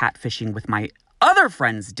was catfishing with my other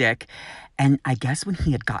friend's dick. And I guess when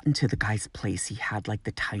he had gotten to the guy's place, he had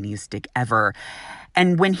the tiniest dick ever.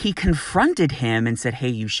 And when he confronted him and said, hey,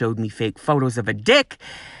 you showed me fake photos of a dick,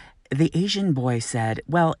 the Asian boy said,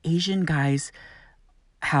 well, Asian guys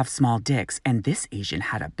have small dicks, and this Asian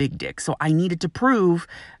had a big dick. So I needed to prove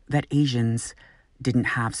that Asians didn't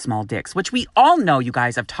have small dicks, which we all know, you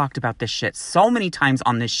guys. I've talked about this shit so many times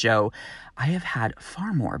on this show. I have had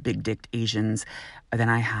far more big-dicked Asians than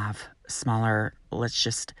I have smaller. Let's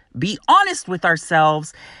just be honest with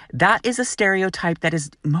ourselves. That is a stereotype that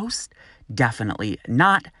is most definitely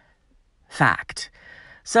not fact.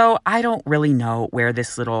 So I don't really know where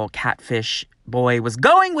this little catfish boy was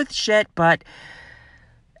going with shit, but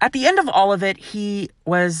at the end of all of it, he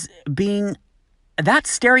was being that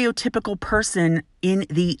stereotypical person in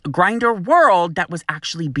the Grindr world that was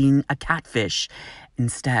actually being a catfish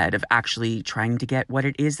instead of actually trying to get what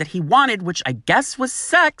it is that he wanted, which I guess was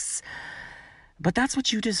sex. But that's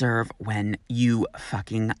what you deserve when you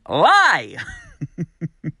fucking lie.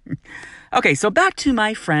 Okay, so back to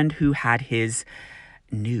my friend who had his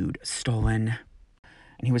nude stolen.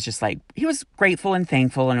 And he was just like, he was grateful and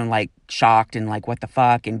thankful and like shocked and like, what the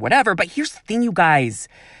fuck and whatever. But here's the thing, you guys.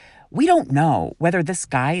 We don't know whether this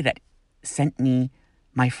guy that sent me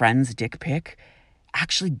my friend's dick pic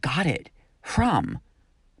actually got it from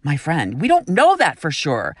my friend. We don't know that for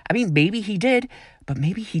sure. I mean, maybe he did, but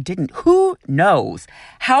maybe he didn't. Who knows?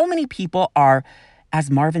 How many people are, as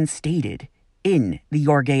Marvin stated in the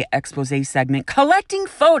Your Gay Expose segment, collecting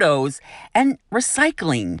photos and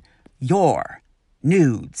recycling your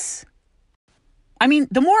nudes? I mean,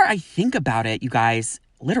 the more I think about it, you guys,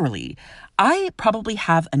 literally, I probably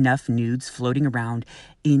have enough nudes floating around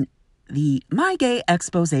in the My Gay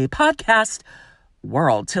Expose podcast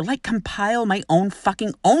world to like compile my own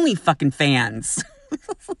fucking only fucking fans.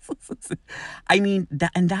 I mean,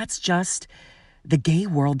 that's just the gay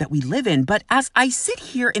world that we live in. But as I sit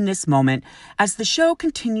here in this moment, as the show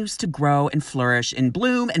continues to grow and flourish and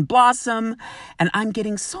bloom and blossom, and I'm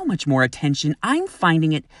getting so much more attention, I'm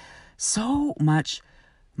finding it so much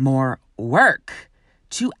more work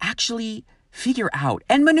to actually figure out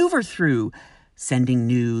and maneuver through sending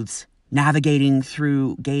nudes, navigating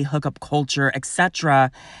through gay hookup culture,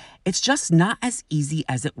 etc. It's just not as easy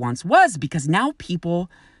as it once was, because now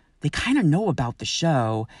people, they kind of know about the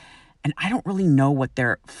show, and I don't really know what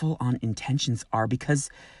their full-on intentions are, because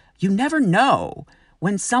you never know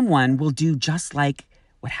when someone will do just like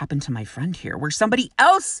what happened to my friend here, where somebody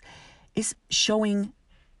else is showing,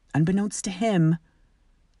 unbeknownst to him,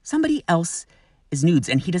 somebody else is nudes,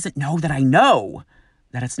 and he doesn't know that I know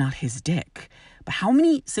that it's not his dick. But how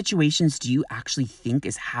many situations do you actually think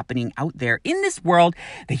is happening out there in this world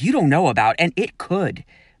that you don't know about, and it could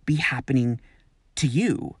be happening to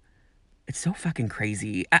you? It's so fucking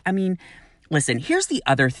crazy. I mean, listen, here's the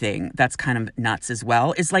other thing that's kind of nuts as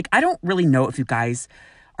well, is like, I don't really know if you guys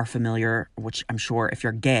are familiar, which I'm sure if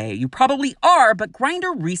you're gay, you probably are, but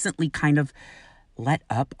Grindr recently kind of let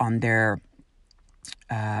up on their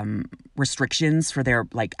restrictions for their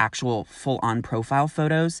like actual full-on profile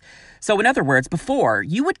photos. So in other words, before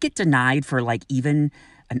you would get denied for like even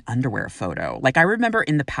an underwear photo. Like I remember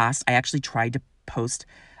in the past, I actually tried to post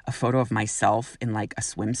a photo of myself in like a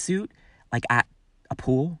swimsuit, like at a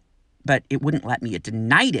pool, but it wouldn't let me. It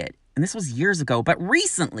denied it. And this was years ago. But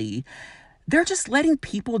recently, they're just letting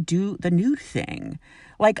people do the nude thing.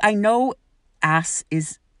 Like I know ass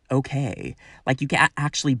is okay. Like you can't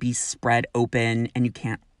actually be spread open, and you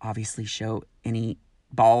can't obviously show any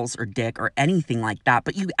balls or dick or anything like that,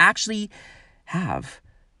 but you actually have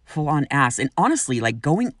full-on ass. And honestly, like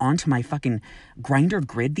going onto my fucking Grindr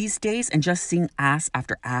grid these days and just seeing ass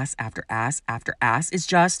after ass after ass after ass is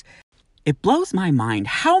just, it blows my mind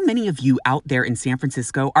how many of you out there in San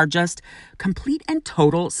Francisco are just complete and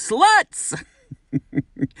total sluts.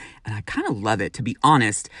 And I kind of love it, to be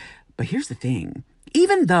honest. But here's the thing.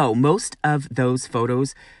 Even though most of those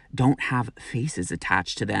photos don't have faces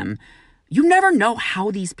attached to them, you never know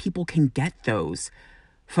how these people can get those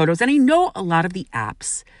photos. And I know a lot of the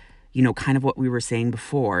apps, you know, kind of what we were saying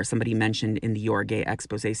before, somebody mentioned in the Your Gay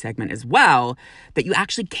Expose segment as well, that you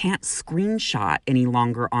actually can't screenshot any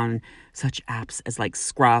longer on such apps as like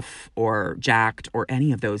Scruff or Jacked or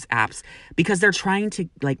any of those apps, because they're trying to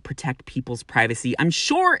like protect people's privacy. I'm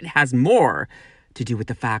sure it has more to do with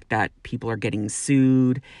the fact that people are getting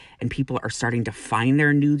sued and people are starting to find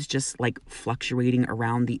their nudes just like fluctuating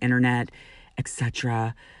around the internet,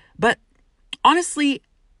 etc. But honestly,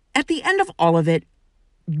 at the end of all of it,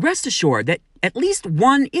 rest assured that at least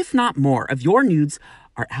one, if not more, of your nudes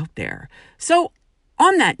are out there. So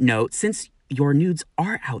on that note, since your nudes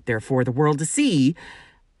are out there for the world to see,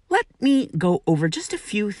 let me go over just a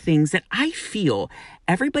few things that I feel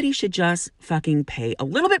everybody should just fucking pay a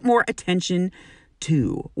little bit more attention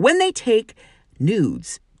to when they take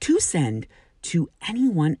nudes to send to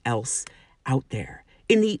anyone else out there.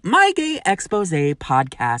 in the My Gay Expose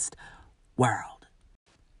podcast world.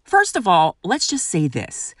 First of all, let's just say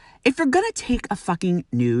this. If you're gonna take a fucking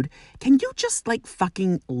nude, can you just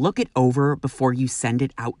fucking look it over before you send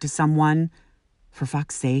it out to someone? For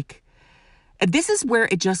fuck's sake. And this is where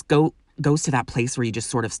it just goes to that place where you just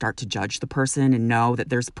sort of start to judge the person and know that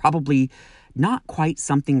there's probably not quite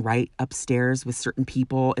something right upstairs with certain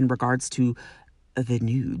people in regards to the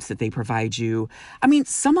nudes that they provide you. I mean,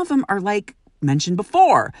 some of them are like mentioned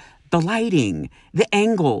before, the lighting, the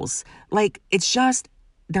angles, it's just,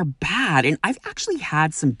 they're bad. And I've actually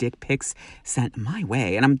had some dick pics sent my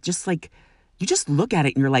way. And I'm just you just look at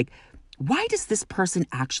it and you're like, why does this person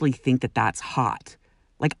actually think that that's hot?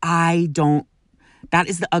 That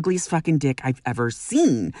is the ugliest fucking dick I've ever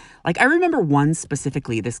seen. I remember one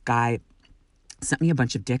specifically, this guy sent me a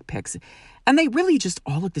bunch of dick pics and they really just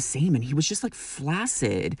all look the same. And he was just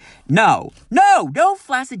flaccid. No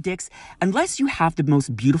flaccid dicks. Unless you have the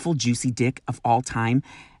most beautiful, juicy dick of all time,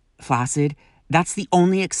 flaccid, that's the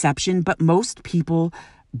only exception. But most people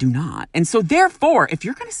do not. And so therefore, if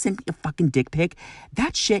you're going to send me a fucking dick pic,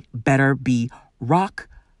 that shit better be rock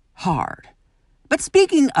hard. But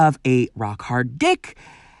speaking of a rock hard dick,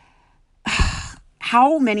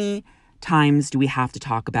 how many times do we have to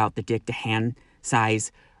talk about the dick to hand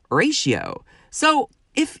size ratio? So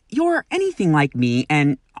if you're anything like me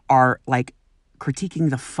and are critiquing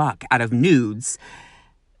the fuck out of nudes,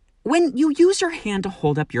 when you use your hand to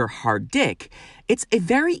hold up your hard dick, it's a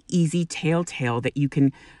very easy telltale that you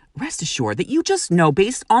can rest assured that you just know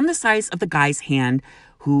based on the size of the guy's hand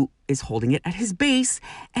who is holding it at his base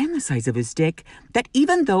and the size of his dick, that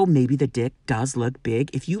even though maybe the dick does look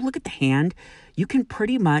big, if you look at the hand, you can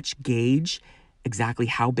pretty much gauge exactly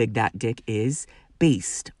how big that dick is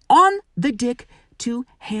based on the dick to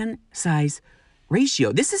hand size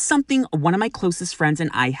ratio. This is something one of my closest friends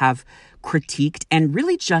and I have critiqued and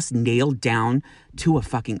really just nailed down to a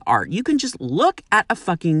fucking art. You can just look at a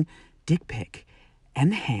fucking dick pic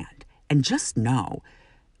and the hand and just know.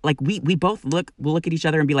 We both we'll look at each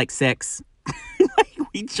other and be 6.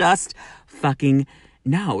 We just fucking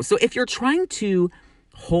know. So if you're trying to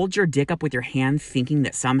hold your dick up with your hand thinking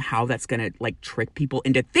that somehow that's gonna trick people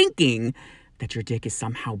into thinking that your dick is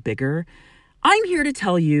somehow bigger, I'm here to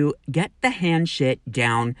tell you, get the hand shit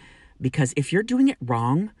down, because if you're doing it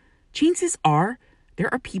wrong, chances are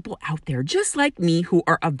there are people out there just like me who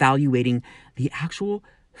are evaluating the actual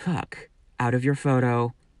fuck out of your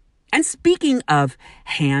photo. And speaking of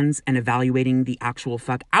hands and evaluating the actual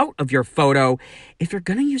fuck out of your photo, if you're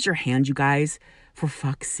gonna use your hand, you guys, for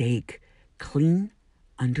fuck's sake, clean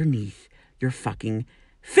underneath your fucking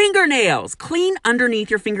fingernails. Clean underneath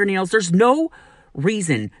your fingernails. There's no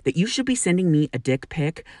reason that you should be sending me a dick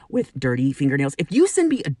pic with dirty fingernails. If you send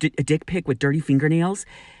me a dick pic with dirty fingernails,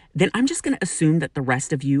 then I'm just going to assume that the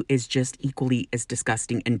rest of you is just equally as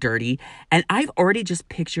disgusting and dirty. And I've already just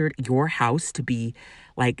pictured your house to be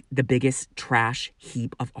the biggest trash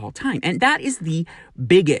heap of all time. And that is the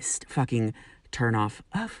biggest fucking turnoff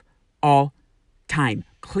of all time.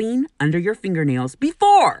 Clean under your fingernails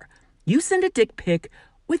before you send a dick pic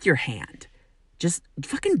with your hand. Just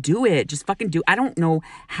fucking do it. Just fucking do. I don't know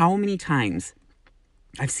how many times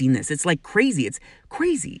I've seen this. It's crazy. It's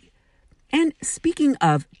crazy. And speaking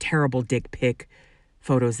of terrible dick pic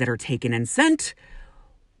photos that are taken and sent,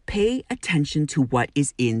 pay attention to what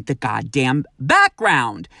is in the goddamn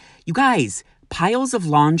background. You guys, piles of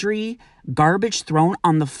laundry, garbage thrown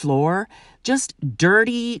on the floor, just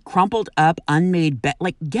dirty, crumpled up, unmade bed.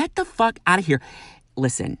 Get the fuck out of here.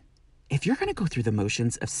 Listen, if you're going to go through the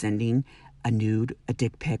motions of sending a nude, a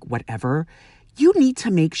dick pic, whatever, you need to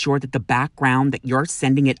make sure that the background that you're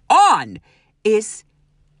sending it on is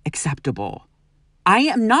acceptable. I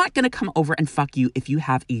am not going to come over and fuck you if you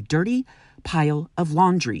have a dirty pile of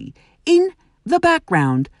laundry in the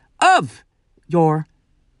background of your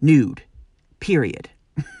nude, period.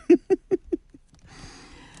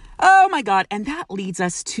 Oh my God. And that leads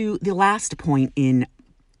us to the last point in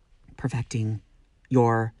perfecting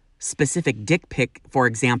your specific dick pic. For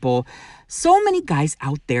example, so many guys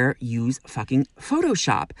out there use fucking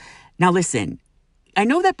Photoshop. Now listen, I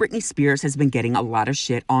know that Britney Spears has been getting a lot of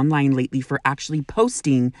shit online lately for actually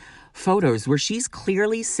posting photos where she's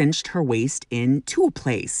clearly cinched her waist into a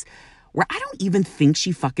place where I don't even think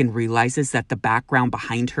she fucking realizes that the background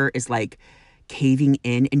behind her is caving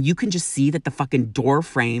in, and you can just see that the fucking door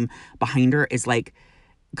frame behind her is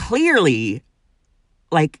clearly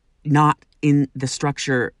not in the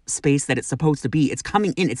structure space that it's supposed to be. It's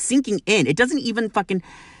coming in, it's sinking in. It doesn't even fucking...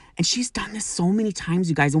 And she's done this so many times,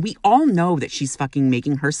 you guys. And we all know that she's fucking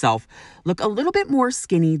making herself look a little bit more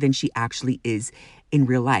skinny than she actually is in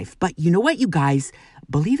real life. But you know what, you guys?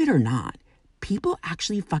 believe it or not, people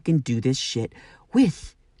actually fucking do this shit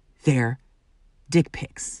with their dick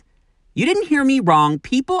pics. You didn't hear me wrong.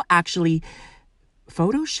 People actually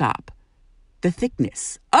Photoshop the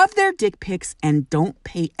thickness of their dick pics and don't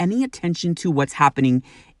pay any attention to what's happening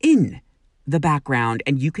in the background.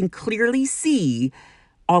 And you can clearly see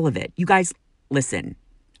all of it. You guys, listen.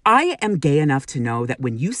 I am gay enough to know that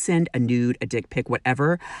when you send a nude, a dick pic,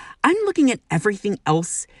 whatever, I'm looking at everything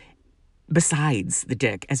else besides the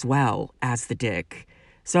dick as well as the dick.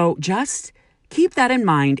 So just keep that in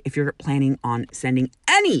mind if you're planning on sending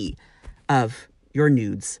any of your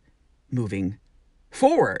nudes moving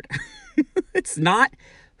forward. It's not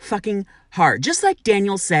fucking hard. Just like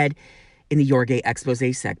Daniel said in the Your Gay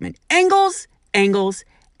Expose segment, angles, angles,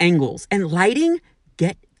 angles. And lighting,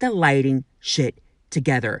 get the lighting shit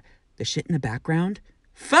together. The shit in the background,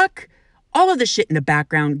 fuck all of the shit in the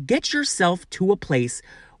background. Get yourself to a place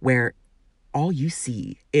where all you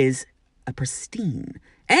see is a pristine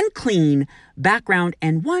and clean background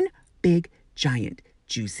and one big, giant,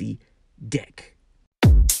 juicy dick.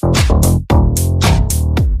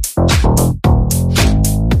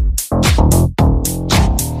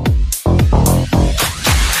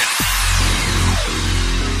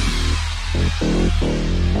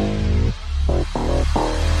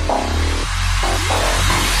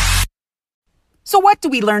 So what do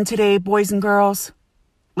we learn today, boys and girls?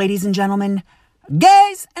 Ladies and gentlemen,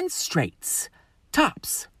 gays and straights,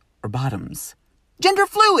 tops or bottoms, gender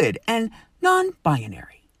fluid and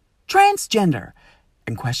non-binary, transgender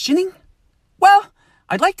and questioning? Well,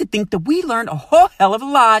 I'd like to think that we learned a whole hell of a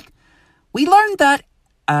lot. We learned that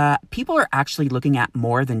people are actually looking at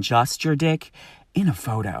more than just your dick in a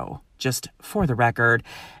photo, just for the record.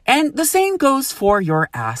 And the same goes for your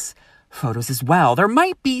ass photos as well. There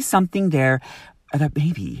might be something there that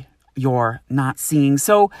maybe you're not seeing.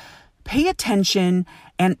 So pay attention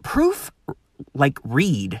and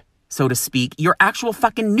read, so to speak, your actual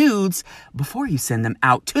fucking nudes before you send them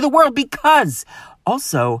out to the world, because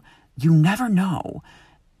also you never know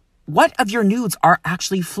what of your nudes are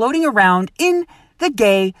actually floating around in the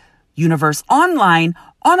gay universe, online,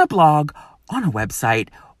 on a blog, on a website,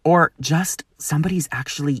 or just somebody's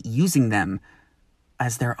actually using them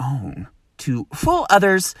as their own to fool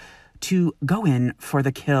others to go in for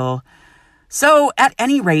the kill. So at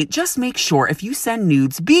any rate, just make sure if you send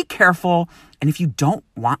nudes, be careful. And if you don't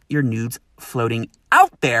want your nudes floating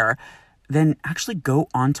out there, then actually go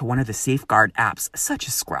onto one of the safeguard apps, such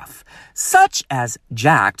as Scruff, such as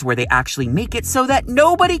Jacked, where they actually make it so that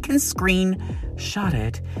nobody can screenshot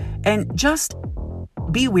it. And just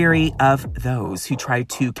be wary of those who try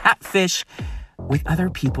to catfish with other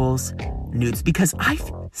people's nudes, because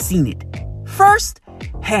I've seen it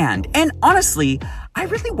firsthand. And honestly, I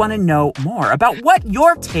really want to know more about what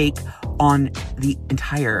your take on the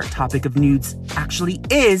entire topic of nudes actually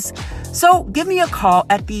is. So give me a call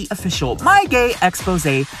at the official My Gay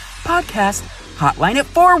Expose podcast hotline at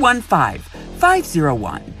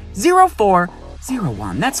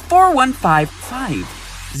 415-501-0401. That's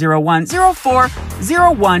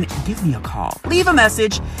 415-501-0401. Give me a call, leave a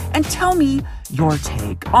message, and tell me your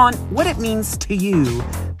take on what it means to you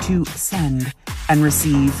to send and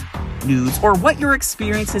receive nudes, or what your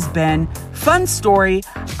experience has been. Fun story.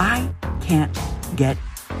 I can't get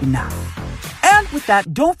enough. And with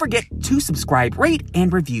that, don't forget to subscribe, rate,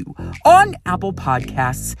 and review on Apple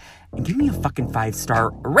Podcasts, and give me a fucking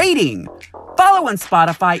 5-star rating. Follow on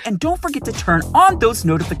Spotify, and don't forget to turn on those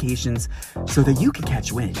notifications so that you can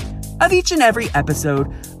catch wind of each and every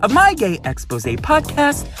episode of My Gay Expose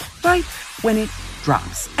podcast right when it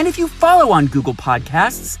drops. And if you follow on Google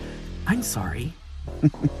Podcasts, I'm sorry.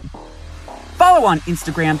 Follow on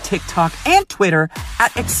Instagram, TikTok, and Twitter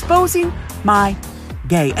at Exposing My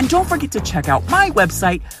Gay. And don't forget to check out my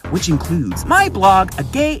website, which includes my blog, A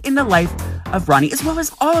Gay in the Life of Ronnie, as well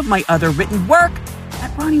as all of my other written work at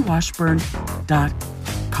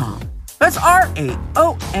RonnieWashburn.com. That's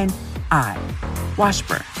RAONI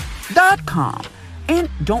Washburn.com. And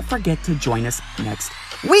don't forget to join us next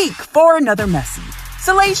week for another messy,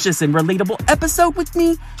 salacious, and relatable episode with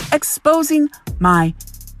me, Exposing My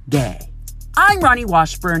Gay. I'm Ronnie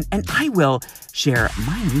Washburn, and I will share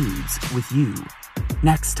my nudes with you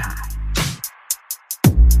next time.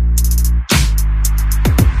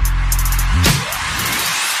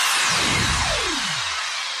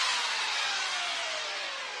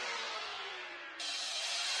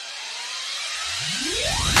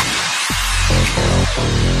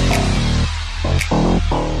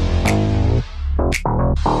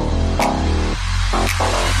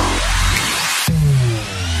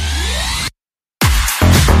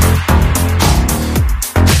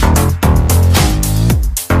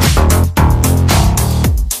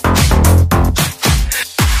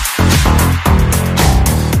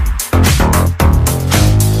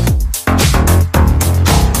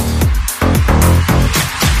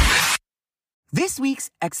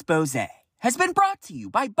 expose has been brought to you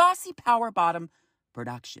by Bossy Power Bottom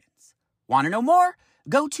Productions. Want to know more?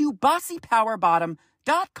 Go to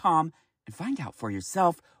bossypowerbottom.com and find out for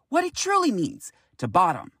yourself what it truly means to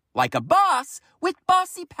bottom like a boss with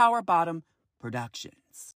Bossy Power Bottom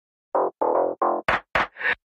Productions.